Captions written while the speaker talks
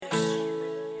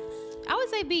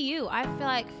say be you. I feel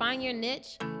like find your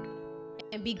niche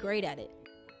and be great at it.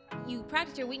 You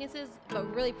practice your weaknesses,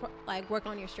 but really work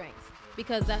on your strengths,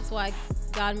 because that's why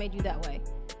God made you that way.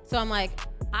 So I'm like,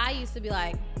 I used to be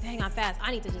like, dang, I'm fast.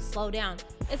 I need to just slow down.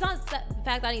 It's not the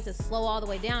fact that I need to slow all the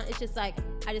way down. It's just like,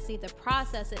 I just need to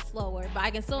process it slower, but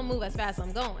I can still move as fast as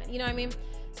I'm going. You know what I mean?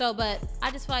 So, but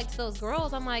I just feel like to those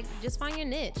girls, I'm like, just find your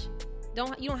niche.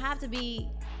 You don't have to be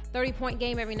 30-point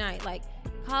game every night. Like,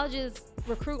 colleges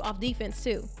recruit off defense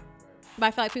too. But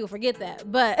I feel like people forget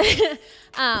that. But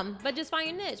just find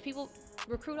your niche. People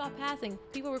recruit off passing.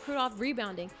 People recruit off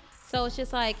rebounding. So it's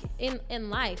just like in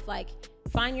life, like,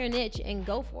 find your niche and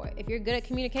go for it. If you're good at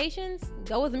communications,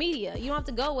 go with media. You don't have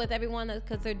to go with everyone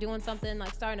because they're doing something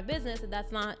like starting a business, and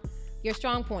that's not your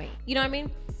strong point. You know what I mean?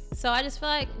 So I just feel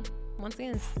like, once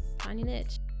again, find your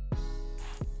niche.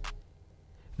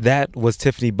 That was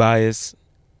Tiffany Bias,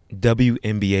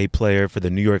 WNBA player for the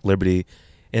New York Liberty,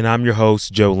 and I'm your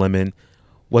host, Joe Lemon.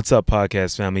 What's up,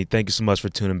 podcast family? Thank you so much for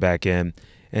tuning back in.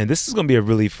 And this is going to be a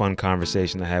really fun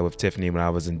conversation I had with Tiffany when I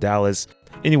was in Dallas.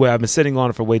 Anyway, I've been sitting on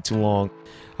it for way too long.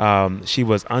 She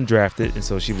was undrafted, and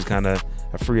so she was kind of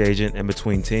a free agent in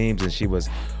between teams, and she was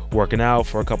working out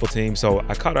for a couple teams. So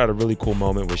I caught her at a really cool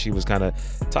moment where she was kind of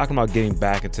talking about getting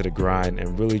back into the grind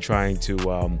and really trying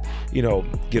to,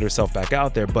 get herself back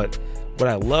out there. But what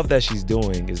I love that she's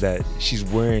doing is that she's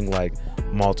wearing like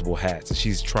multiple hats.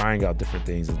 She's trying out different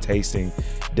things and tasting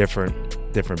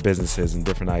different businesses and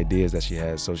different ideas that she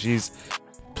has. So she's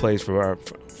plays for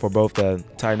both the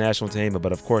Thai national team,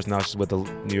 but of course now she's with the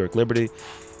New York Liberty.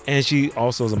 And she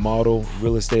also is a model,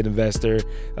 real estate investor.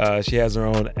 She has her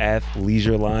own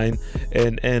athleisure line,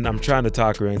 and I'm trying to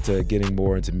talk her into getting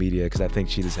more into media because I think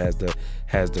she just has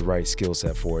the right skill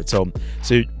set for it. So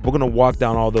we're gonna walk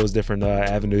down all those different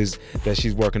avenues that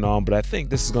she's working on. But I think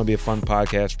this is gonna be a fun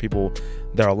podcast for people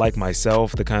that are like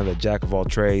myself, the kind of the jack of all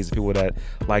trades, people that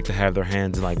like to have their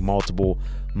hands in like multiple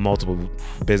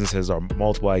businesses or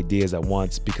multiple ideas at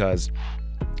once. Because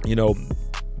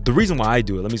the reason why I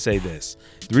do it, let me say this.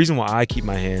 The reason why I keep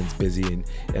my hands busy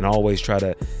and always try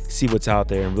to see what's out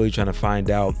there and really trying to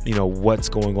find out, what's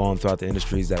going on throughout the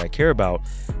industries that I care about.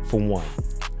 For one,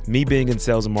 me being in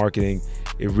sales and marketing,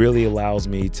 it really allows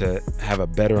me to have a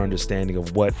better understanding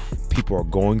of what people are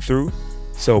going through.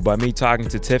 So by me talking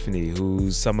to Tiffany,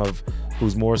 who's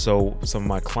more so some of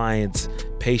my clients'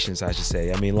 patients, I should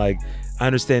say. I mean, like,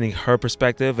 understanding her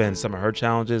perspective and some of her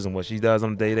challenges and what she does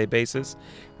on a day-to-day basis.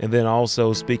 And then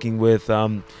also speaking with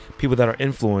people that are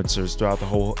influencers throughout the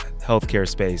whole healthcare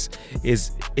space,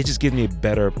 it just gives me a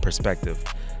better perspective.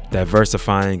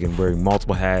 Diversifying and wearing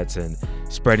multiple hats and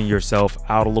spreading yourself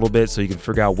out a little bit so you can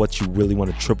figure out what you really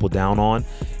want to triple down on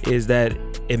is that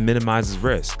it minimizes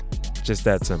risk. Just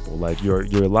that simple. Like you're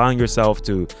allowing yourself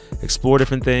to explore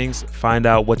different things, find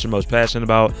out what you're most passionate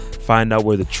about, find out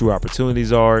where the true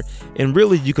opportunities are, and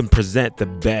really you can present the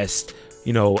best,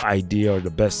 idea or the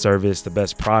best service, the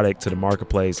best product to the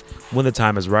marketplace when the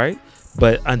time is right.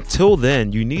 But until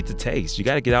then, you need to taste. You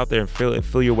got to get out there and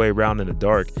feel your way around in the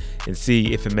dark and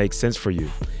see if it makes sense for you.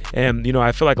 And,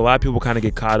 I feel like a lot of people kind of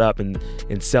get caught up in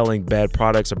selling bad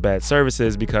products or bad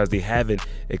services because they haven't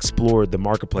explored the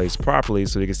marketplace properly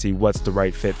so they can see what's the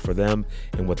right fit for them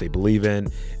and what they believe in.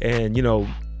 And,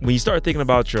 when you start thinking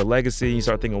about your legacy, you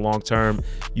start thinking long term,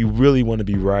 you really want to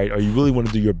be right, or you really want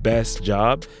to do your best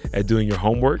job at doing your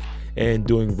homework and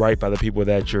doing right by the people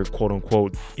that you're quote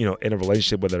unquote, in a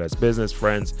relationship, whether that's business,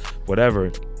 friends,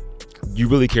 whatever. You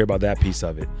really care about that piece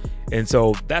of it. And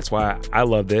so that's why I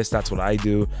love this. That's what I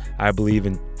do. I believe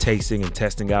in tasting and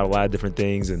testing out a lot of different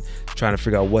things and trying to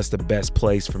figure out what's the best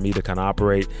place for me to kind of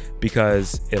operate,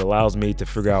 because it allows me to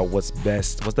figure out what's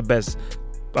the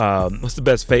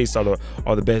best face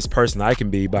or the best person I can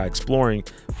be by exploring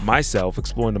myself,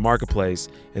 exploring the marketplace,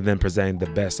 and then presenting the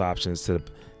best options to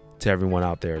everyone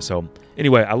out there. So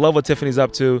anyway, I love what Tiffany's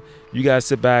up to. You guys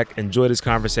sit back, enjoy this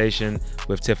conversation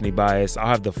with Tiffany Bias. I'll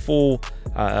have the full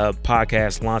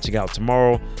podcast launching out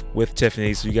tomorrow with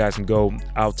Tiffany, so you guys can go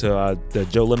out to the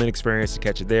Joe Lemon Experience to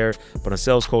catch it there. But on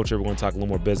Sales Culture, we're going to talk a little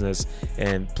more business.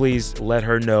 And please let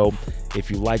her know if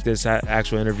you like this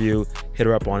actual interview. Hit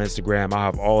her up on Instagram. I'll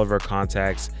have all of her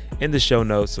contacts in the show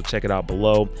notes, so check it out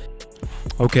below.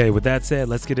 Okay, with that said,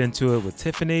 let's get into it with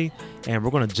Tiffany, and we're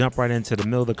going to jump right into the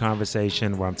middle of the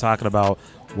conversation where I'm talking about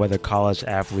whether college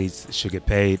athletes should get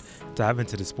paid, dive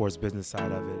into the sports business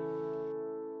side of it.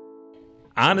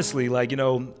 Honestly,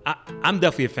 I'm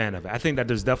definitely a fan of it. I think that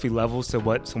there's definitely levels to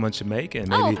what someone should make, and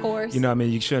maybe, of course.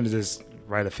 You shouldn't just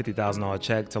write a $50,000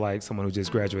 check to like someone who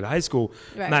just graduated high school.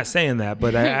 Right. Not saying that,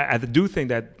 but I do think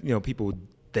that, people,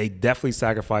 they definitely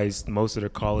sacrifice most of their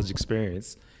college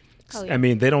experience Oh, yeah. I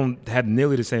mean, they don't have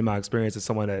nearly the same amount of experience as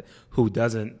someone who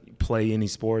doesn't play any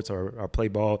sports or play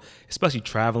ball, especially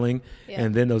traveling. Yeah.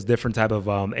 And then those different type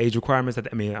of age requirements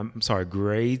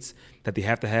grades that they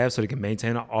have to have so they can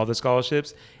maintain all the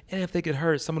scholarships. And if they get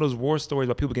hurt, some of those war stories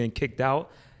about people getting kicked out,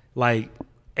 like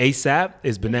ASAP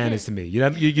is bananas to me. You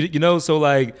know, so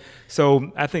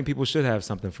I think people should have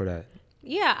something for that.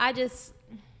 Yeah, I just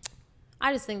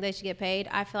think they should get paid.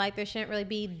 I feel like there shouldn't really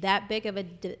be that big of a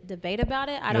debate about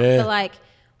it. I don't feel like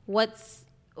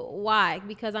why?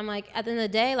 Because I'm like, at the end of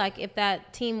the day, like if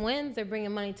that team wins, they're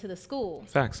bringing money to the school.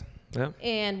 Facts. Yeah.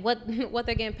 And what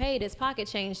they're getting paid is pocket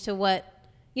change to what,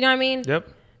 you know what I mean? Yep.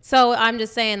 So I'm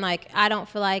just saying, like, I don't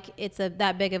feel like it's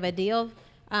that big of a deal.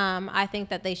 I think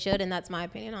that they should, and that's my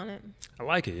opinion on it. I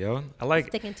like it, yo. I like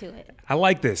sticking to it. I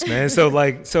like this, man. So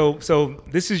so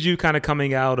this is you kind of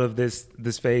coming out of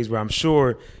this phase where I'm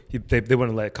sure they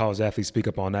wouldn't let college athletes speak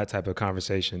up on that type of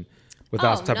conversation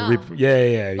without some type of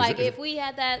yeah. Like if we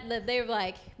had that they were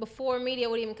like, before media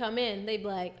would even come in, they'd be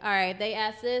like, all right, they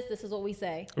asked this is what we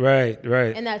say. Right.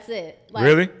 And that's it. Like,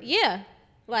 really? Yeah.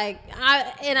 Like I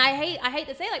hate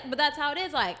to say like, but that's how it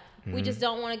is. Like we just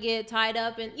don't want to get tied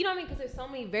up, and you know what I mean? Because there's so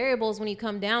many variables when you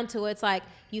come down to it. It's like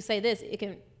you say this, it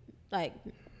can like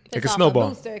piss off snowball. a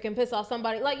booster, it can piss off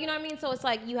somebody. Like you know what I mean? So it's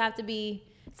like you have to be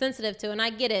sensitive to, and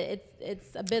I get it.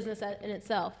 It's a business in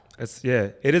itself.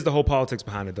 It is the whole politics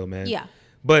behind it though, man. Yeah.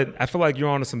 But I feel like you're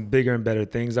on to some bigger and better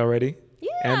things already. Yeah,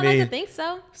 I like to think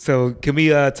so. So can we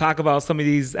talk about some of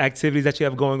these activities that you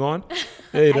have going on?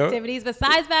 Activities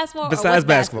besides basketball? Besides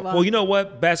basketball. Well, you know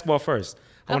what? Basketball first.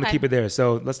 I want to Okay. keep it there.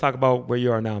 So let's talk about where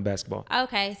you are now in basketball.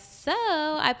 Okay, so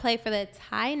I play for the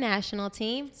Thai national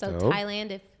team. So Dope. Thailand,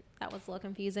 if that was a little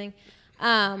confusing.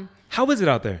 How is it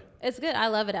out there? It's good. I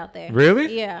love it out there.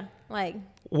 Really? Yeah. Like,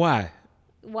 Why?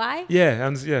 why? Yeah, I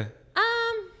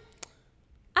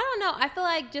don't know. I feel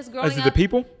like just growing Is it up. the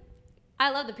people? I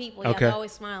love the people. Yeah, Okay. they're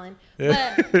always smiling.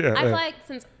 Yeah. But Yeah, I feel right. like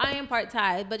since I am part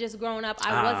Thai, but just growing up,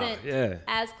 I wasn't yeah.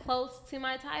 as close to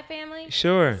my Thai family.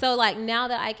 Sure. So like now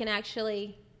that I can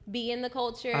actually be in the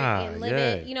culture and live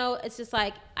it, you know, it's just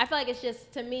like I feel like it's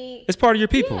just to me. It's part of your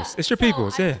peoples. Yeah. It's your So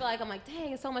peoples. I Yeah. just feel like I'm like,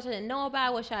 dang, it's so much I didn't know about. I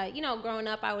wish growing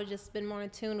up, I would just been more in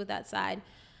tune with that side.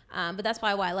 But that's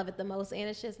probably why I love it the most, and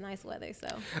it's just nice weather. So.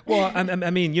 Well,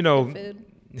 I mean, you know. Food.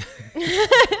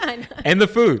 I know. And the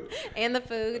food. And the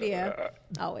food, yeah,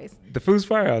 always. The food's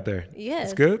fire out there. Yes.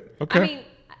 It's good? Okay. I mean,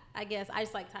 I guess I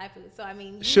just like Thai food, so I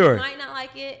mean, you Sure. might not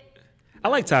like it. I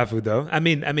like Thai food though.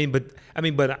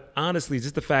 But honestly,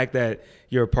 just the fact that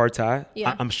you're a part Thai,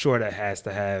 Yeah. I'm sure that has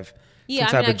to have Yeah, some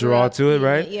I type mean, of draw to it,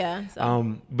 right? Yeah.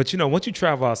 So. But you know, once you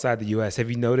travel outside the U.S., have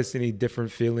you noticed any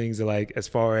different feelings, like as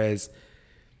far as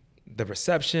the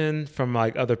reception from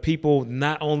like other people?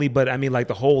 Not only, but I mean, like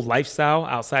the whole lifestyle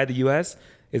outside the U.S.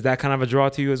 Is that kind of a draw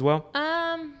to you as well?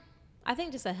 I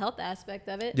think just a health aspect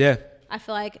of it. Yeah. I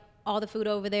feel like all the food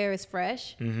over there is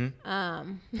fresh.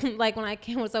 Mm-hmm. Like when I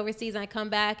was overseas and I come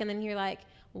back and then you're like,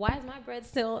 why is my bread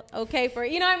still okay for,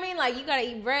 you know what I mean? Like you got to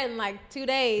eat bread in like 2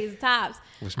 days tops.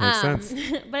 Which makes sense.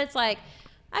 But it's like,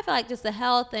 I feel like just the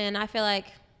health, and I feel like,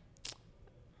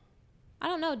 I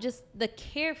don't know, just the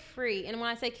carefree. And when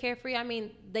I say carefree, I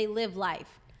mean, they live life.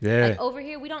 Yeah. Like over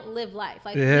here, we don't live life.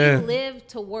 Like Yeah. we live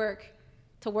to work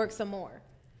some more.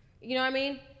 You know what I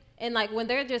mean? And like when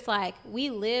they're just like, we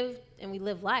live and we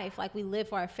live life, like we live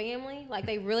for our family. Like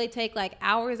they really take like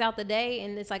hours out the day,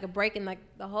 and it's like a break in like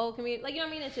the whole community. Like, you know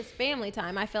what I mean? It's just family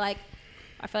time. I feel like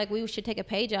we should take a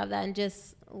page out of that and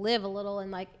just live a little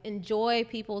and like enjoy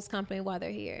people's company while they're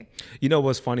here. You know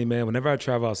what's funny, man? Whenever I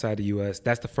travel outside the U.S.,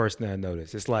 that's the first thing I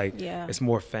notice. It's like, it's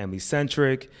more family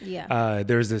centric. Yeah.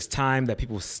 There's this time that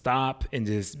people stop and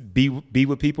just be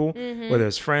with people, whether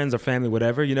it's friends or family,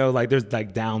 whatever. You know, like there's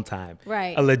like downtime.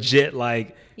 Right. A legit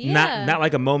like Yeah. not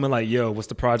like a moment like, yo, what's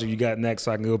the project you got next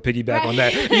so I can go piggyback Right. on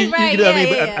that. Right, You know what I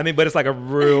mean? yeah. I mean, but it's like a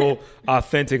real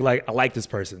authentic. Like I like this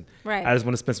person. Right. I just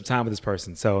want to spend some time with this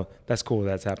person. So that's cool.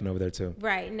 That's happening over there too.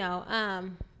 Right. No.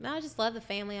 I just love the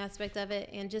family aspect of it,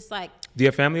 and just like, Do you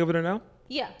have family over there now?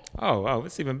 yeah. Oh,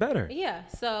 it's even better. Yeah.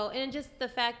 So, and just the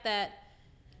fact that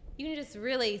you can just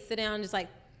really sit down and just like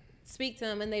speak to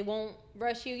them, and they won't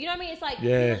rush you. You know what I mean? It's like,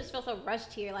 Yeah. people just feel so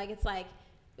rushed here. Like, it's like,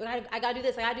 I gotta do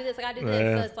this, I gotta do this, I gotta do this.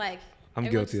 Yeah. So it's like, I'm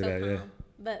everyone's guilty of so that, yeah. calm.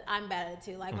 But I'm bad at it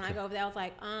too. Like when I go over there, I was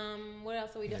like, what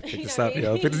else are we doing? Pick You this know up, what I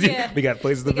yo. mean? Pick this, Yeah. We got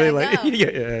places to We be. gotta Like, go.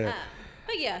 yeah.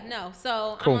 But yeah, no.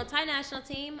 So Cool. I'm on Thai national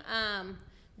team,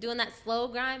 doing that slow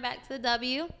grind back to the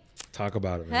W. Talk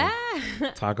about it, man.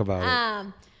 Talk about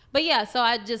it. But yeah, so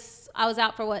I was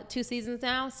out for 2 seasons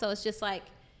now. So it's just like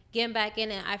getting back in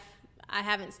it. I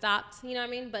haven't stopped, you know what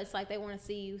I mean? But it's like they want to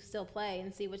see you still play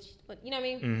and see what you know what I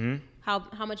mean? Mm-hmm.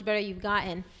 How much better you've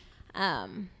gotten.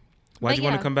 Why'd you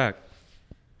want to come back?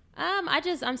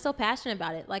 I'm so passionate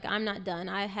about it. Like, I'm not done.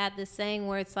 I had this saying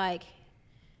where it's like,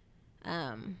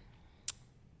 I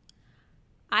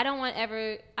don't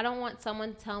want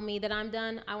someone to tell me that I'm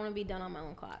done. I want to be done on my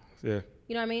own clock. Yeah.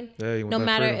 You know what I mean? Yeah, you want no that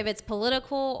matter freedom. if it's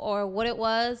political or what it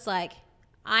was, like,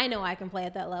 I know I can play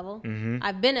at that level. Mm-hmm.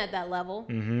 I've been at that level.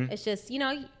 Mm-hmm. It's just,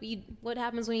 what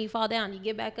happens when you fall down? You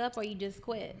get back up or you just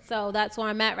quit. So that's where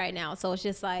I'm at right now. So it's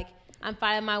just like, I'm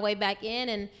fighting my way back in.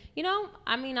 And,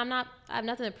 I have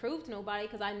nothing to prove to nobody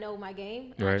because I know my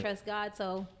game and Right. I trust God.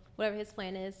 So whatever his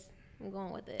plan is, I'm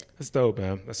going with it. That's dope,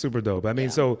 man. That's super dope. I mean,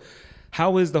 Yeah. so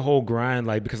how is the whole grind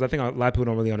like? Because I think a lot of people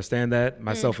don't really understand that,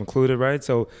 myself included, right?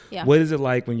 So Yeah. what is it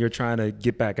like when you're trying to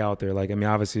get back out there? Like, I mean,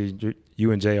 obviously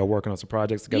you and Jay are working on some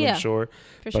projects together, Yeah, I'm sure.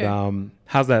 for But sure.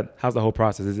 how's the whole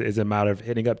process? Is it a matter of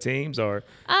hitting up teams or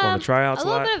going to tryouts A a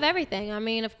little lot? bit of everything. I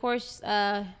mean, of course,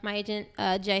 my agent,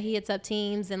 Jay, he hits up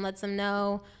teams and lets them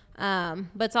know.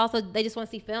 But it's also, they just want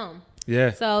to see film.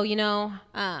 Yeah. So,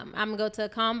 I'm going to go to a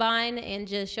combine and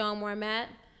just show them where I'm at.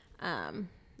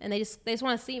 And they just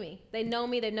want to see me. They know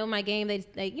me. They know my game. They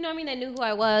you know what I mean? They knew who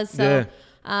I was. So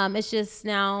it's just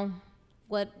now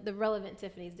what the relevant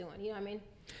Tiffany's doing. You know what I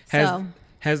mean?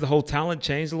 Has the whole talent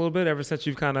changed a little bit ever since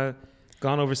you've kind of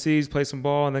gone overseas, play some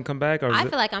ball, and then come back? Or is I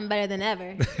feel like I'm better than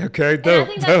ever. Okay, And I dope,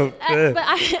 think dope. Yeah.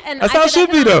 That's how it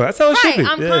should be, though. That's how it should be.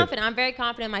 I'm Yeah. confident. I'm very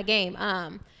confident in my game.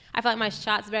 I feel like my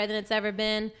shot's better than it's ever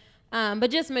been.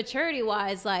 But just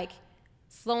maturity-wise, like,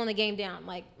 slowing the game down.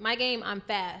 Like, my game, I'm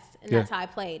fast, and that's how I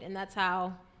played. And that's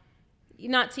how,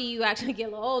 not till you actually get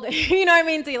a little older, you know what I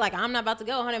mean? Till you're like, I'm not about to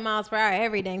go 100 miles per hour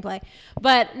every dang play.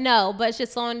 But it's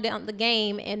just slowing down the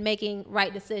game and making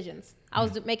right decisions. I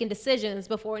was making decisions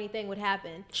before anything would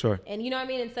happen. Sure. And you know what I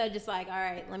mean? Instead of just like, all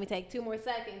right, let me take 2 more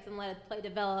seconds and let it play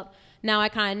develop. Now I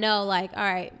kind of know, like, all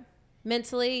right,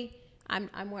 mentally,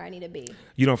 I'm where I need to be.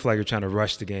 You don't feel like you're trying to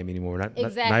rush the game anymore.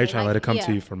 Exactly. Now you're trying to let it come yeah,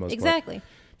 to you for the most part. Exactly.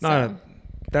 No,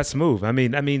 that's smooth. I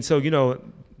mean, so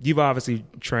you've obviously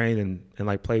trained and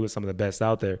like played with some of the best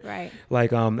out there. Right.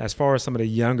 Like as far as some of the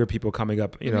younger people coming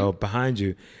up, behind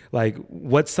you, like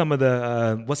what's some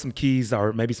keys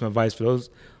or maybe some advice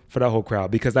for that whole crowd?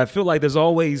 Because I feel like there's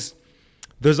always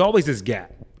this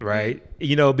gap, right?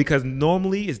 Because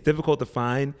normally it's difficult to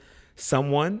find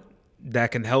someone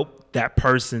that can help that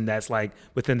person that's like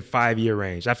within 5-year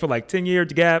range. I feel like 10-year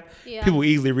gap, people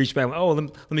easily reach back. Like, oh,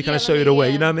 let me kind of show you the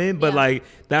way. You know what I mean? But like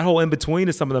that whole in between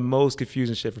is some of the most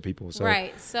confusing shit for people. So.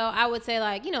 Right. So I would say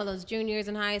like those juniors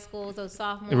in high schools, those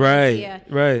sophomores. Right. Yeah.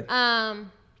 Right. I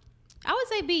would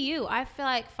say be you. I feel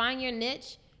like find your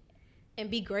niche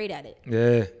and be great at it.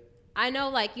 Yeah. I know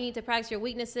like you need to practice your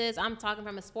weaknesses. I'm talking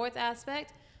from a sports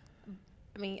aspect.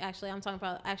 I mean, actually, I'm talking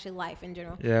about actually life in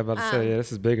general. Yeah, about to say,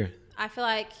 this is bigger. I feel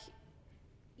like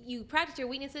you practice your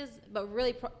weaknesses, but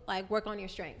really work on your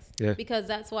strengths. Yeah. Because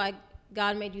that's why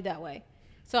God made you that way.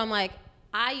 So I'm like,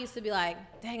 I used to be like,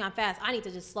 dang, I'm fast. I need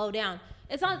to just slow down.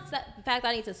 It's not the fact that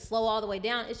I need to slow all the way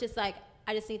down. It's just like,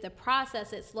 I just need to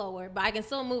process it slower, but I can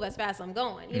still move as fast as I'm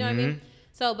going. You know what I mean?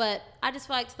 So, but I just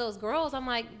feel like to those girls, I'm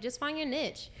like, just find your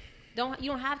niche. You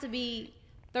don't have to be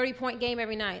 30-point game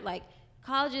every night. Like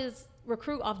colleges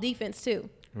recruit off defense too.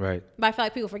 Right. But I feel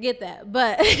like people forget that.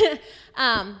 But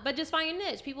but just find your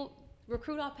niche. People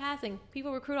recruit off passing.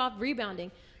 People recruit off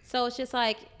rebounding. So it's just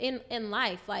like in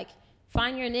life, like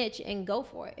find your niche and go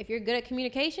for it. If you're good at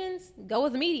communications, go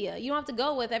with media. You don't have to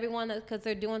go with everyone because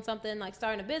they're doing something like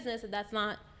starting a business if that's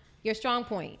not your strong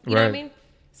point. You know what I mean?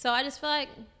 So I just feel like,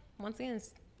 once again,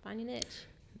 find your niche.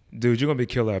 Dude, you're going to be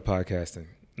killer at podcasting.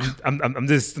 I'm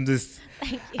just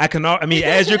I mean,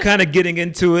 as you're kind of getting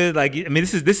into it, like, I mean,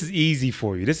 this is easy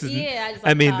for you. This is, I just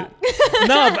like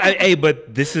no,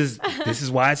 but this is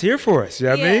why it's here for us. You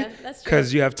know what I mean? That's true.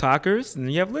 Because you have talkers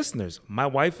and you have listeners. My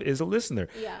wife is a listener.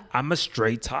 Yeah. I'm a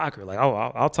straight talker. Like,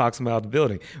 I'll talk somebody out the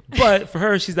building, but for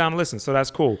her, she's down to listen. So that's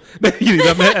cool. You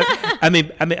know what I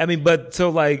mean, but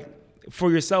so like,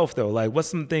 for yourself though, like what's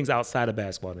some things outside of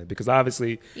basketball then? Because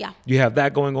obviously you have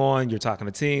that going on, you're talking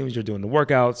to teams, you're doing the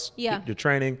workouts, you're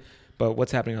training, but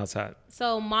what's happening outside?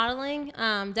 So modeling,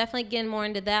 definitely getting more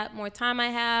into that, more time I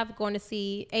have, going to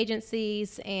see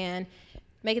agencies and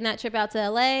making that trip out to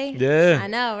LA. Yeah. I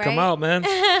know, right? Come out, man.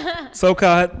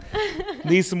 SoCal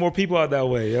needs some more people out that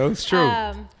way, yo. It's true.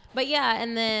 But yeah,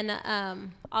 and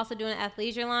then also doing an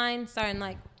athleisure line, starting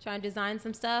like trying to design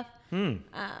some stuff. So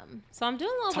I'm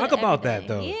doing a little bit Talk of about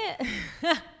everything. that, though.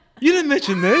 Yeah. You didn't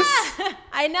mention this.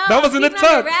 I I know. That was in the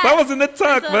tuck. That was in the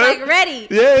tuck, so man. Like ready.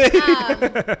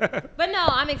 Yeah. But no,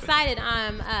 I'm excited.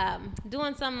 I'm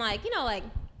doing some like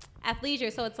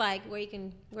athleisure, so it's like where you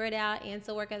can wear it out and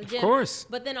still work at the gym. Of course.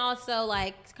 But then also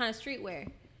like kind of streetwear.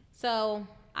 So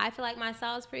I feel like my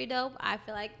style is pretty dope. I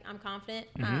feel like I'm confident.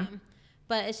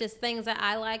 But it's just things that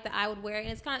I like that I would wear, and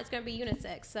it's gonna be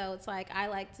unisex. So it's like I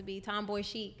like to be tomboy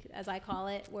chic, as I call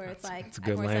it, where it's like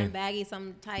I wear some baggy,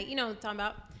 some tight. You know what I'm talking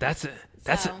about?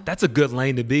 That's a good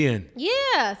lane to be in.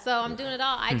 Yeah. So I'm doing it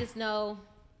all. I just know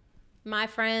my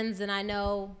friends, and I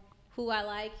know who I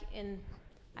like, and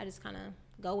I just kind of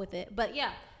go with it. But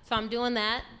yeah, so I'm doing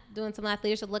that, doing some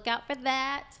athleisure. So look out for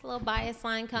that. A little bias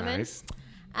line coming. Nice.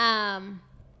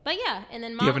 But yeah, and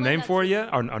then do you have a name for it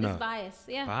yet, or no? It's Bias.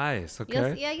 Yeah. Bias.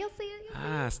 Okay. You'll see it.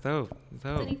 It's dope. It's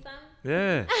dope. Send you some?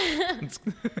 Yeah.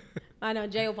 I know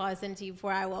Jay will probably send it to you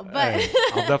before I will, but Hey,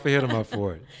 I'll definitely hit him up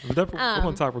for it. We're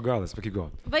gonna talk regardless, but keep going.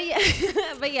 But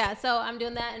yeah, so I'm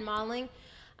doing that and modeling,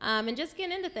 and just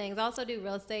getting into things. I also do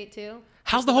real estate too.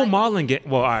 How's the whole modeling get?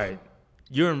 Well, all right,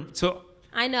 so.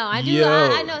 I know. I do. Yo.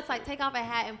 I know it's like take off a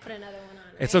hat and put another one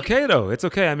on. Right? It's okay though. It's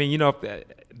okay. I mean,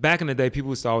 back in the day,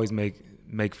 people used to always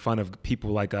make fun of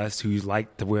people like us who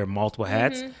like to wear multiple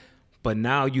hats. But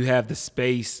now you have the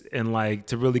space and like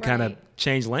to really kind of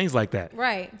change lanes like that.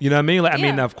 Right. You know what I mean? Like, I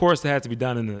mean, of course, it has to be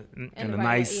done in a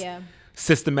nice,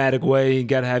 systematic way. You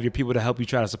got to have your people to help you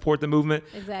try to support the movement.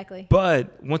 Exactly.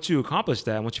 But once you accomplish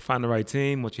that, once you find the right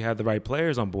team, once you have the right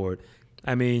players on board,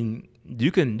 I mean, you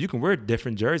can wear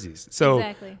different jerseys.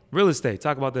 So real estate,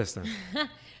 talk about this then.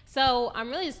 So I'm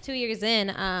really just 2 years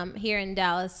in here in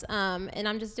Dallas, and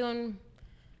I'm just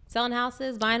selling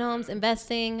houses, buying homes,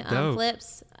 investing,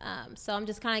 flips. So I'm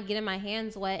just kind of getting my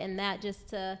hands wet in that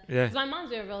because my mom's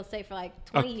been in real estate for like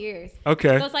 20 years.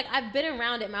 Okay. So it's like I've been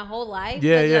around it my whole life.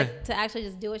 Yeah, but yeah. Like, to actually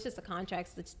just do it's just a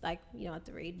contract that's like you don't have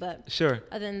to read. But sure.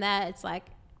 Other than that, it's like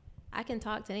I can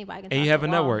talk to anybody. And you have a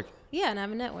network. Yeah, and I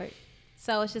have a network.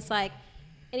 So it's just like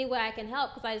any way I can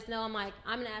help because I just know I'm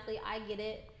an athlete. I get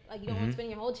it. Like you don't want to spend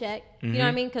your whole check. You know what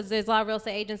I mean? Because there's a lot of real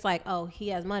estate agents like, oh, he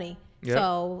has money. Yep.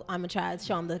 So I'm gonna try to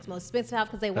show them the most expensive house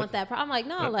because they want that. I'm like,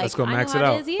 no, like let's go max I know it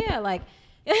how out. it is. Yeah, like,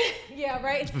 yeah,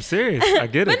 right. I'm serious. I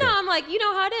get it. But no, I'm like, you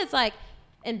know how it is. Like,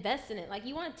 invest in it. Like,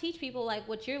 you want to teach people like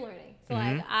what you're learning. So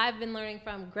like, I've been learning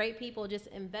from great people. Just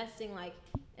investing. Like,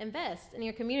 invest in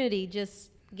your community. Just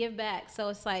give back. So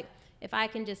it's like, if I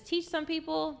can just teach some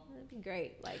people, it'd be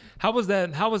great. Like, how was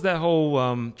that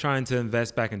whole trying to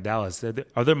invest back in Dallas?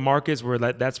 Are there markets where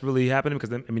that's really happening?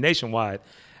 Because I mean, nationwide.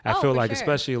 I feel like,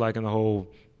 especially like in the whole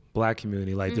black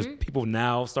community, like there's people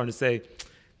now starting to say,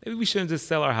 maybe we shouldn't just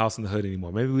sell our house in the hood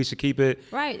anymore. Maybe we should keep it,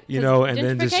 right? You know, and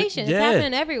then just gentrification is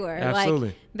happening everywhere. Absolutely,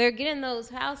 like, they're getting those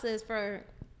houses for,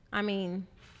 I mean,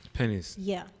 pennies.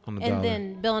 Yeah, on the and dollar.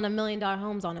 then building $1 million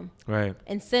homes on them, right?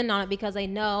 And sitting on it because they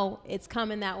know it's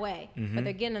coming that way. But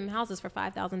they're getting them houses for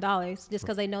 $5,000 just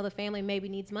because they know the family maybe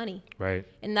needs money, right?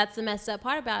 And that's the messed up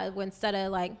part about it. When instead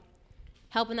of like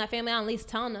helping that family out, at least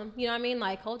telling them, you know what I mean?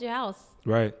 Like, hold your house.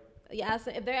 Right. Yeah,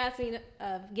 if they're asking,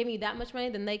 giving you that much money,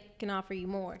 then they can offer you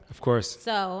more. Of course.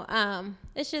 So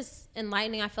it's just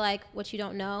enlightening. I feel like what you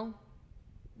don't know,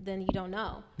 then you don't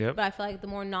know. Yep. But I feel like the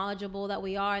more knowledgeable that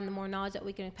we are and the more knowledge that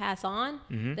we can pass on,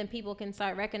 then people can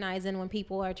start recognizing when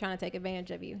people are trying to take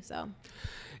advantage of you. So.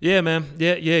 Yeah, man.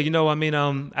 Yeah. You know, I mean,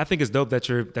 I think it's dope that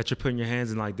you're putting your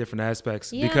hands in like different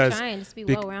aspects. Yeah, because I'm trying just to be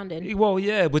well-rounded. Well,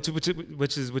 yeah, which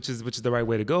is the right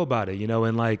way to go about it, you know.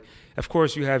 And like, of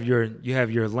course, you have your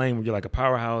lane where you're like a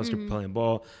powerhouse, you're playing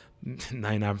ball.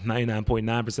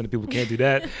 99.9% of people can't do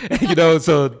that, you know.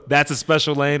 So that's a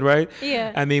special lane, right?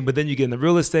 Yeah. I mean, but then you get into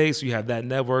real estate, so you have that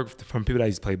network from people that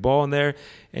used to play ball in there,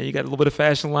 and you got a little bit of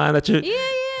fashion line that you're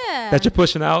that you're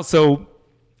pushing out. So.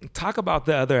 Talk about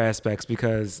the other aspects,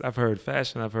 because I've heard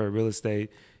fashion, I've heard real estate.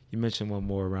 You mentioned one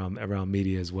more around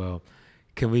media as well.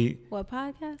 Can we? What,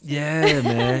 podcast? Yeah,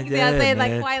 man. See, I say it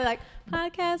like quiet, like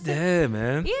podcast. Yeah,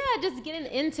 man. Yeah, just getting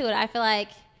into it. I feel like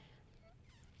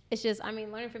it's just, I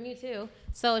mean, learning from you too.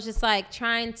 So it's just like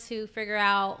trying to figure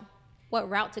out what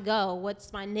route to go.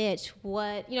 What's my niche?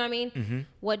 What, you know what I mean?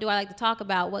 What do I like to talk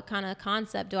about? What kind of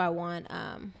concept do I want?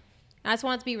 I just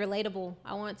want it to be relatable.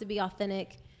 I want it to be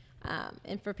authentic.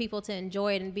 And for people to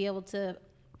enjoy it and be able to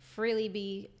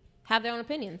freely have their own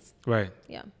opinions. Right.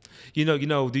 Yeah. You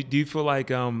know. Do you feel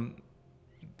like are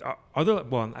there?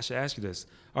 Well, I should ask you this: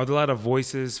 are there a lot of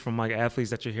voices from like athletes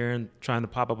that you're hearing trying to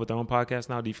pop up with their own podcast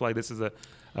now? Do you feel like this is a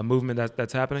movement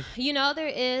that's happening? You know,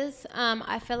 there is.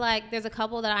 I feel like there's a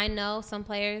couple that I know, some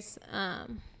players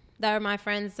that are my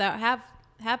friends that have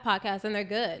podcasts and they're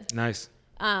good. Nice.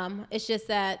 It's just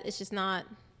that it's just not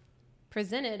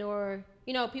presented, or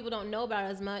you know, people don't know about it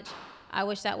as much. I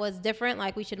wish that was different.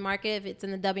 Like, we should market, if it's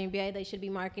in the WNBA, they should be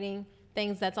marketing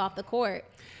things that's off the court.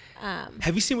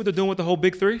 Have you seen what they're doing with the whole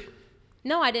Big Three?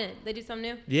 No, I didn't. They do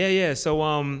something new? Yeah.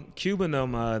 So Cuban,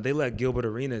 they let Gilbert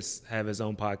Arenas have his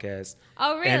own podcast.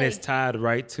 Oh, really? And it's tied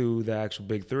right to the actual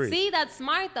Big Three. See, that's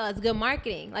smart, though. It's good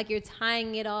marketing. Like, you're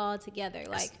tying it all together.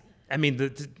 Like, I mean,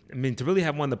 to really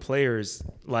have one of the players,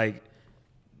 like,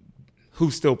 who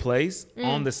still plays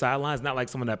on the sidelines, not like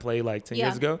someone that played like 10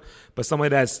 years ago, but somebody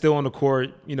that's still on the court,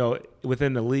 you know,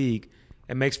 within the league,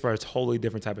 it makes for a totally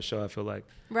different type of show, I feel like.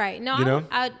 Right. No,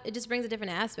 it just brings a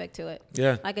different aspect to it.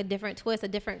 Yeah. Like a different twist, a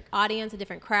different audience, a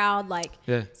different crowd. Like,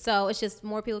 so it's just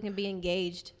more people can be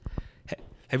engaged.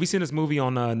 Have you seen this movie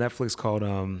on Netflix called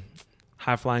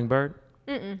High Flying Bird?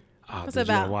 Mm-mm. Oh, What's dude, it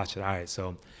about? You gotta watch it. All right.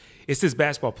 So it's this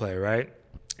basketball player, right?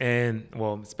 And,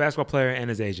 well, it's a basketball player and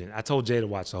his agent. I told Jay to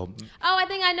watch the whole. Oh, I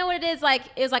think I know what it is. Like,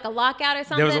 it was like a lockout or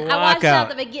something. There was a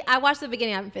lockout. I watched the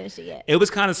beginning. I haven't finished it yet. It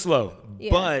was kind of slow,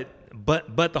 Yeah.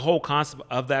 but the whole concept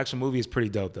of the actual movie is pretty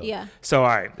dope, though. Yeah. So, all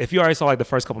right, if you already saw like the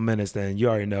first couple minutes, then you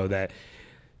already know that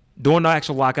during the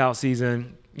actual lockout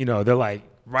season, you know, they're like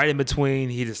right in between.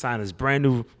 He just signed his brand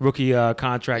new rookie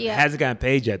contract. Yeah. Hasn't gotten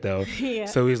paid yet, though. Yeah.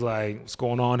 So he's like, what's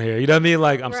going on here? You know what I mean?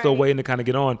 Like, I'm still Right. waiting to kind of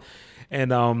get on.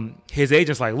 And his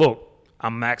agent's like, look,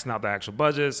 I'm maxing out the actual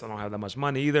budgets. I don't have that much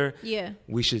money either. Yeah.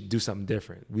 We should do something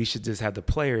different. We should just have the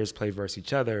players play versus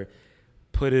each other,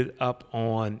 put it up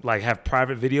on, like, have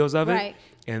private videos of it, Right.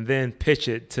 and then pitch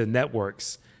it to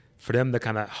networks for them to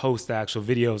kind of host the actual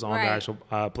videos on Right. the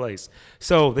actual place.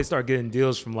 So they start getting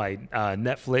deals from like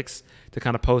Netflix to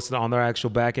kind of post it on their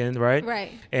actual back end, right?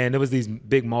 Right. And it was these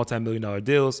big multi-million-dollar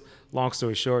deals. Long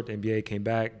story short, the NBA came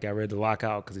back, got rid of the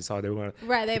lockout because they saw they were going to.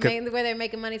 Right. They're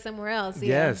making money somewhere else.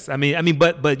 Yeah. Yes. I mean,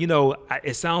 but you know,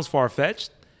 it sounds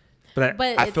far-fetched, but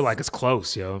I feel it's- like it's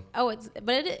close, yo. Oh, it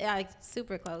is like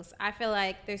super close. I feel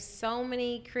like there's so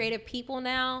many creative people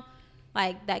now,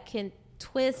 like, that can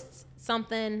twist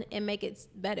something and make it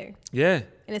better. Yeah.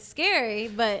 And it's scary,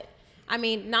 but I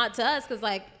mean, not to us, because,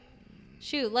 like,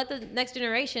 shoot, let the next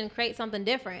generation create something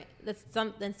different.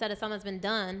 Instead of something that's been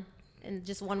done in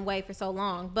just one way for so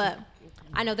long. But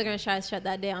I know they're gonna try to shut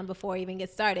that down before it even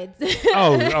gets started.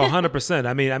 100%.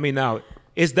 I mean, now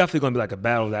it's definitely going to be like a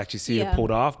battle to actually see it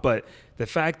pulled off. But the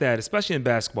fact that, especially in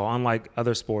basketball, unlike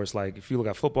other sports, like if you look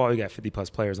at football, you got 50 plus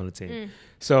players on the team.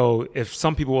 So if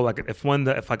some people were like, if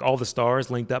like all the stars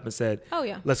linked up and said, Oh,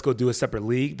 yeah. let's go do a separate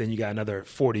league, then you got another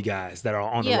 40 guys that are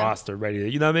on the roster ready to,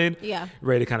 you know what I mean? Yeah.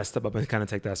 Ready to kind of step up and kind of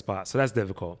take that spot. So that's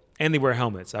difficult. And they wear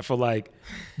helmets. I feel like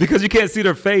because you can't see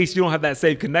their face, you don't have that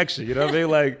same connection. You know what I mean?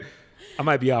 Like, I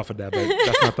might be off of that, but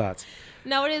that's my thoughts.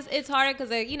 No, it is. It's harder because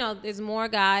there's more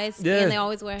guys, Yeah. and they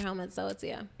always wear helmets. So it's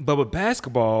But with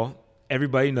basketball,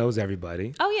 everybody knows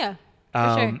everybody. Oh yeah,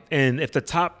 for sure. And if the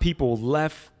top people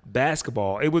left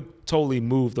basketball, it would totally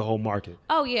move the whole market.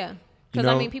 Oh yeah, because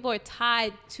know? I mean, people are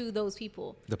tied to those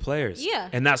people. The players. Yeah.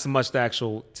 And not so much the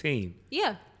actual team.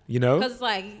 Yeah, You know? because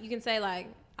like you can say like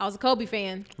I was a Kobe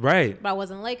fan, Right. but I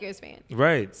wasn't a Lakers fan.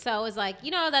 Right. So it's like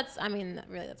that's not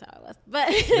really that's how I was, but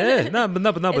Yeah,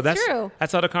 but It's that's true.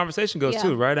 That's how the conversation goes Yeah.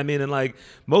 too, right? I mean, and like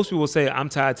most people will say, I'm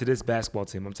tied to this basketball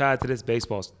team. I'm tied to this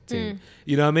baseball team.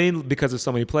 You know what I mean? Because of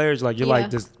so many players. Like you're Yeah. like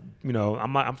this. You know,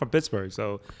 I'm from Pittsburgh,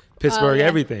 so Pittsburgh, yeah.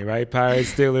 everything, right?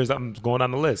 Pirates, Steelers. I'm going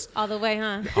down the list. all the way,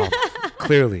 huh? Oh,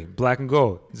 clearly, black and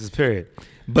gold. This is period.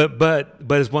 But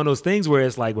it's one of those things where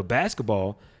it's like with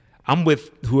basketball, I'm with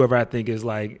whoever I think is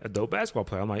like a dope basketball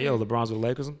player. I'm like, yo, LeBron's with the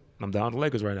Lakers. I'm down with the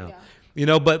Lakers right now. Yeah. You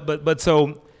know, but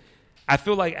so I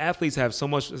feel like athletes have so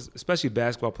much, especially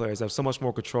basketball players, have so much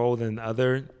more control than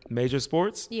other major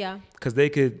sports. Yeah. Because they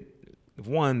could,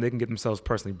 one, they can get themselves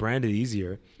personally branded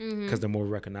easier because they're more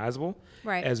recognizable.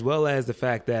 Right. As well as the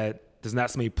fact that there's not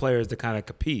so many players to kind of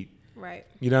compete. Right.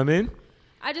 You know what I mean?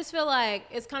 I just feel like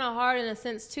it's kind of hard in a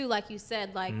sense too, like you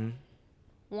said, like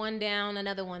one down,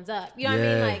 another one's up. You know what I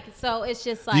mean? Yeah. Like, so it's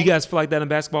just Do like. you guys feel like that in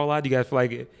basketball a lot? Do you guys feel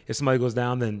like if somebody goes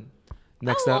down, then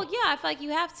next well, up? yeah, I feel like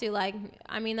you have to. Like,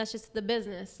 I mean, that's just the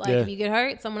business. Like, Yeah. if you get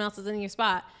hurt, someone else is in your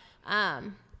spot.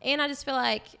 And I just feel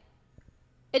like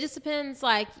it just depends.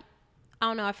 Like, I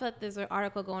don't know. I feel like there's an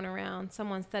article going around.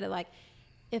 Someone said it like,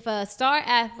 if a star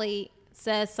athlete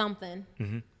says something,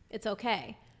 it's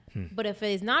okay. But if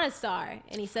he's not a star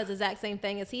and he says the exact same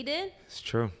thing as he did, It's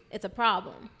true. it's a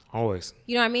problem. Always.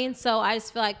 You know what I mean? So I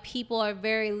just feel like people are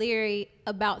very leery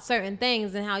about certain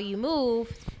things and how you move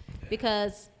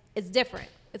because it's different.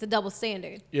 It's a double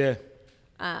standard. Yeah.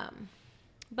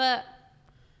 But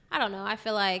I don't know. I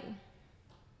feel like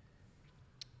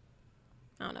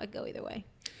I don't know. It could go either way.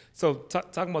 So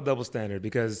talking about double standard,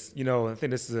 because, you know, I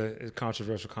think this is a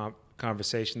controversial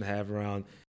conversation to have around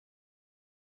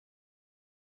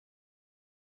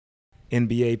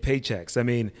NBA paychecks. I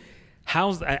mean,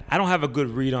 I don't have a good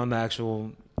read on the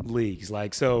actual leagues.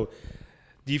 Like, so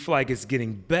do you feel like it's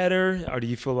getting better, or do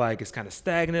you feel like it's kind of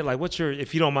stagnant? Like,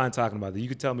 if you don't mind talking about that, you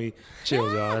could tell me,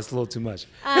 chill, y'all. That's a little too much.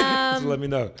 So let me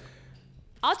know.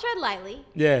 I'll tread lightly.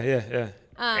 Yeah.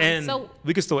 And so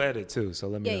we can still edit too, so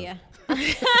let me know. Yeah.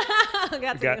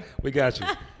 We got you.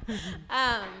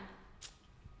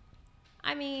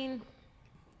 I mean,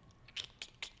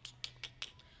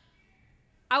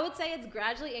 I would say it's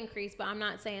gradually increased, but I'm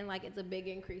not saying like it's a big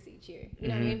increase each year. You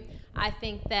know what I mean? I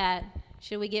think that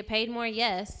should we get paid more?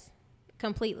 Yes,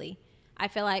 completely. I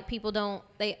feel like people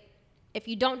if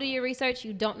you don't do your research,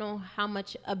 you don't know how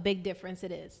much a big difference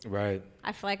it is. Right.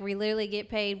 I feel like we literally get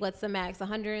paid, what's the max,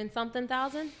 100 and something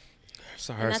thousand?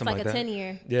 So and that's like a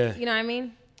 10-year. Yeah. You know what I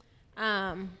mean?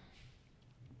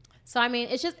 So I mean,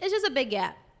 it's just a big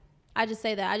gap. I just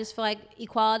say that. I just feel like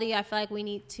equality. I feel like we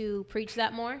need to preach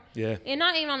that more. Yeah. And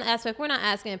not even on the aspect, we're not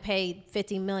asking to pay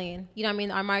 $50 million. You know what I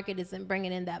mean? Our market isn't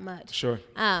bringing in that much. Sure.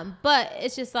 But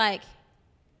it's just like,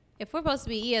 if we're supposed to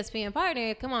be ESPN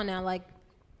partner, come on now, like,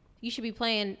 you should be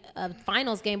playing a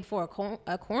finals game before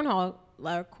a cornhole.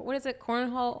 What is it?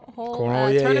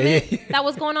 Cornhole tournament that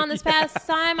was going on this past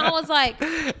time. I was like,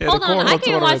 hold on, I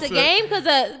can't watch the game because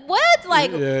what?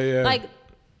 Like, like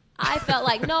I felt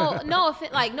like no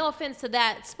offense to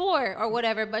that sport or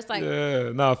whatever, but it's like,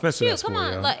 no offense to that sport. Come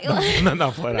on, come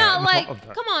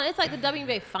on, it's like the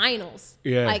WNBA finals,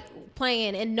 like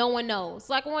playing and no one knows.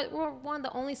 Like we're one of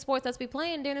the only sports that's be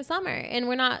playing during the summer, and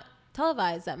we're not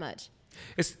televised that much.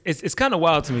 It's kind of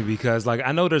wild to me because like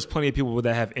I know there's plenty of people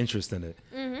that have interest in it,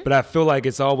 but I feel like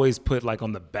it's always put like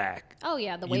on the back. Oh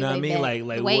yeah, the way you know what I mean, back.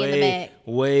 like way in the back.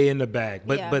 Way in the back.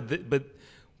 But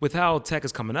with how tech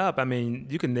is coming up, I mean,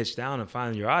 you can niche down and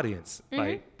find your audience.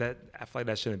 Like that, I feel like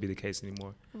that shouldn't be the case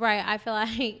anymore. Right. I feel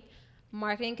like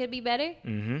marketing could be better.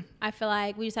 I feel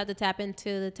like we just have to tap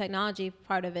into the technology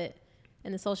part of it.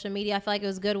 And the social media, I feel like it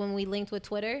was good when we linked with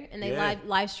Twitter and they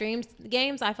live streamed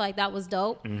games. I feel like that was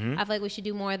dope. I feel like we should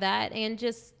do more of that and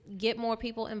just get more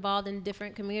people involved in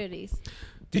different communities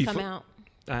to come out.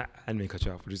 I didn't mean to cut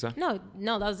you off. What did you say? No,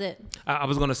 that was it. I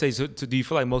was going to say, so do you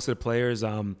feel like most of the players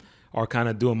are kind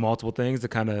of doing multiple things to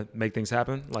kind of make things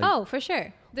happen? Like, oh, for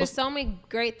sure. There's so many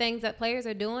great things that players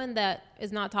are doing that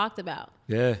is not talked about.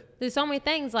 Yeah. There's so many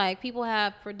things, like people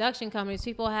have production companies,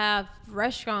 people have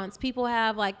restaurants, people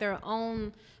have like their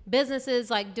own businesses,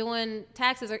 like doing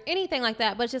taxes or anything like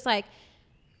that. But it's just like,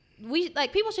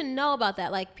 people should know about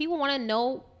that. Like people want to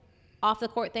know off the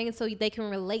court things so they can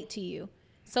relate to you.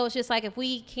 So it's just like, if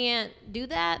we can't do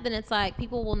that, then it's like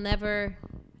people will never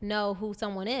know who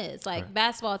someone is. Like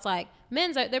basketball, it's like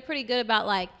they're pretty good about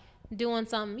like doing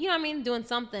some, you know what I mean, doing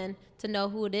something to know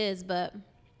who it is, but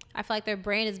I feel like their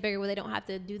brand is bigger where they don't have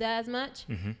to do that as much.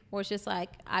 Or it's just like,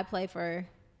 I play for,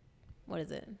 what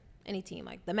is it, any team,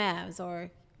 like the Mavs or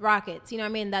Rockets, you know what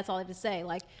I mean? That's all I have to say.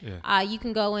 Like, you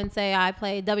can go and say I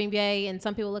play WNBA, and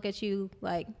some people look at you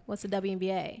like, what's the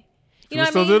WNBA? You know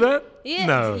what I mean? Still do that? Yeah.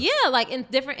 No. Yeah, like in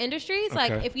different industries. Okay.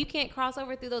 Like if you can't cross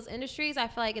over through those industries, I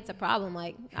feel like it's a problem.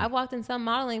 Like I walked in some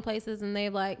modeling places and they're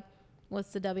like,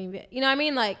 what's the WNBA? You know what I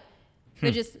mean? Like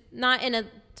they're just not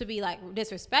to be like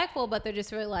disrespectful, but they're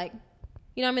just really like,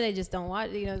 you know what I mean? They just don't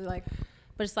watch, you know, like,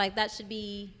 but it's like that should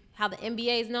be how the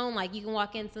NBA is known. Like you can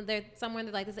walk in somewhere and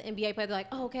they're like, this is an NBA player. They're like,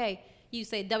 oh, okay. You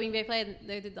say WNBA player,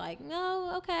 they're like,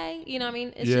 no, okay. You know what I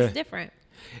mean? It's just different.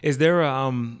 Is there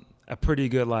a pretty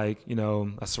good, like, you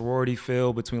know, a sorority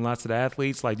feel between lots of the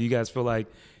athletes? Like, do you guys feel like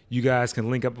you guys can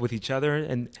link up with each other?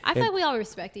 And I feel like we all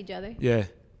respect each other. Yeah.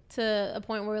 To a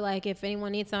point where, like, if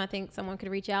anyone needs something, I think someone could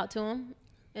reach out to them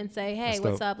and say, hey, That's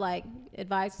what's dope. up? Like,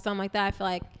 advice or something like that. I feel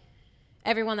like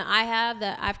everyone that I have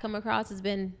that I've come across has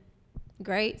been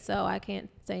great. So I can't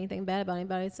say anything bad about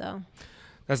anybody. So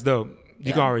that's dope.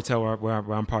 You can already tell where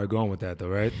I'm probably going with that, though,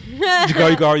 right? you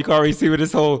can already see where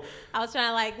this whole... I was trying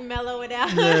to, like, mellow it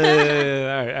out.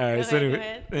 Yeah. All right. So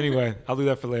anyway, I'll do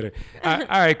that for later. All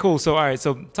right, cool. So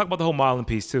talk about the whole modeling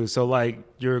piece, too. So, like,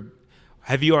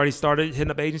 have you already started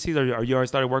hitting up agencies, or are you already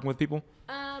started working with people?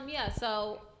 Yeah,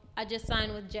 so I just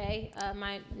signed with Jay,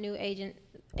 my new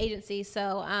agency.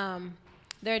 So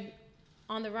they're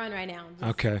on the run right now.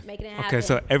 Just making it happen. Okay,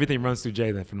 so everything runs through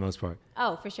Jay then for the most part.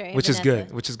 Oh, for sure. Which is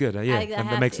good. Yeah,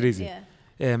 that makes it easy. Yeah.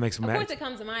 Yeah, it makes it. Of course, it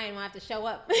comes to mind when I have to show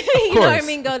up. You know what I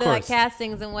mean? Go to like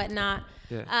castings and whatnot.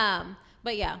 Yeah.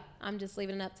 But yeah, I'm just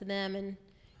leaving it up to them. And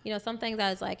you know, some things I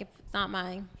was like, if it's not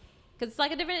mine, because it's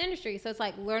like a different industry, so it's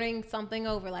like learning something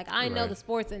over. Like I know the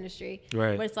sports industry,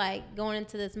 right? But it's like going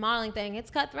into this modeling thing. It's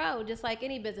cutthroat, just like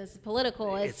any business. It's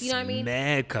political. It's you know what I mean?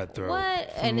 Mad cutthroat.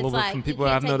 What? And it's like from people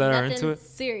I know that are into it.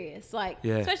 Serious, like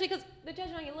especially because they're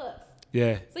judging on your looks.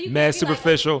 Yeah. So you Mad can't be like,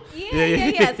 superficial.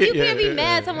 yeah. So you can't be yeah.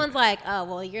 mad. Someone's like, oh,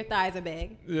 well, your thighs are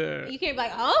big. Yeah. You can't be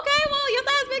like, oh, okay, well, your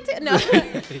thighs big too. No,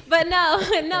 but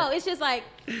no, it's just like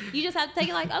you just have to take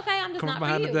it like, okay, I'm just Come not from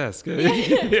for behind you. the desk.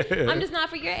 Yeah. I'm just not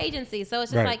for your agency. So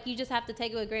it's just Right. like you just have to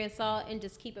take it with a grain of salt and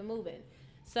just keep it moving.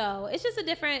 So it's just a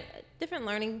different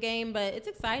learning game, but it's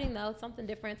exciting though. It's something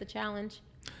different. It's a challenge.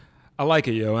 I like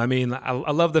it, yo. I mean,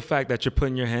 I love the fact that you're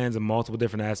putting your hands in multiple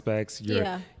different aspects.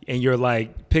 And you're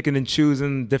like picking and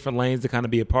choosing different lanes to kind of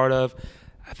be a part of.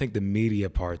 I think the media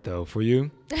part, though, for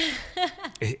you,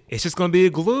 it's just going to be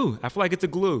a glue. I feel like it's a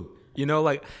glue. You know,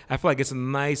 like I feel like it's a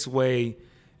nice way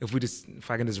if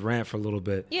I can just rant for a little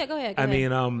bit. Yeah, go ahead. I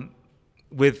mean,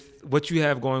 with what you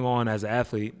have going on as an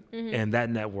athlete and that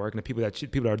network and the people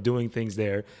that are doing things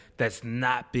there that's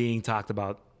not being talked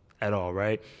about at all,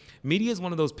 right? Media is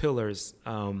one of those pillars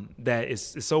that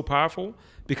is so powerful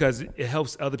because it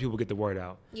helps other people get the word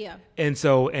out. Yeah. And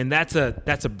that's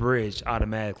a bridge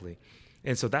automatically.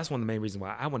 And so that's one of the main reasons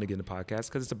why I want to get in the podcast,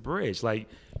 because it's a bridge. Like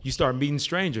you start meeting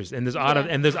strangers and there's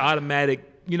automatic,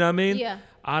 you know what I mean? Yeah.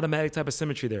 Automatic type of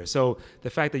symmetry there. So the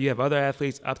fact that you have other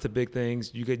athletes up to big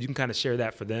things, you can kind of share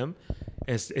that for them.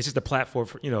 And it's just a platform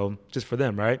for, just for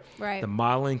them, right? Right. The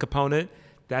modeling component.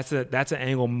 That's an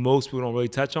angle most people don't really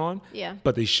touch on. Yeah.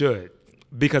 But they should,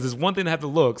 because it's one thing to have the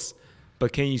looks,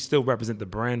 but can you still represent the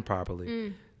brand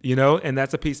properly? And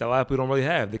that's a piece that a lot of people don't really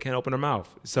have. They can't open their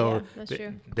mouth. So that's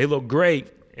true. They look great,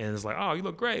 and it's like, oh, you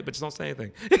look great, but just don't say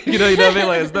anything. you know what I mean?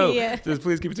 Like, it's dope. Yeah. Just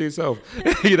please keep it to yourself.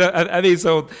 I mean,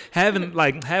 so having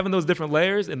those different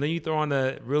layers, and then you throw on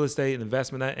the real estate and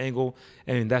investment that angle,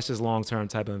 and that's just long-term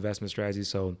type of investment strategy.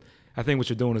 So I think what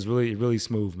you're doing is really, really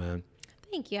smooth, man.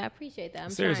 Thank you. I appreciate that. I'm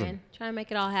Seriously. trying to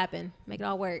make it all happen, make it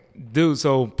all work. Dude,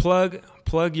 so plug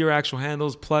your actual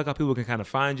handles, plug how people can kind of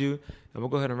find you, and we'll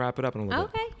go ahead and wrap it up in a little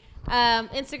bit. Okay.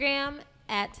 Instagram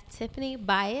at Tiffany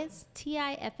Bias,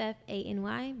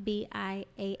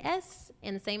 TiffanyBias,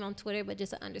 and the same on Twitter, but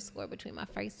just an underscore between my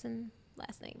first and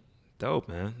last name. Dope,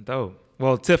 man. Dope.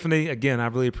 Well, Tiffany, again, I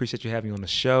really appreciate you having me on the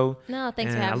show. No,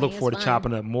 thanks for and having me. I look forward to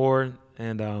chopping up more,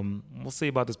 and we'll see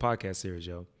about this podcast series,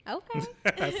 yo. Okay.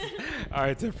 All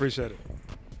right, Tiff, appreciate it.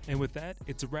 And with that,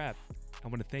 it's a wrap. I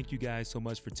want to thank you guys so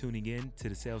much for tuning in to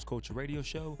the Sales Culture Radio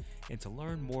Show. And to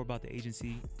learn more about the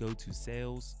agency, go to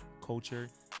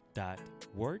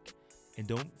salesculture.work. And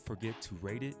don't forget to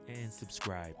rate it and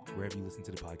subscribe wherever you listen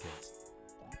to the podcast.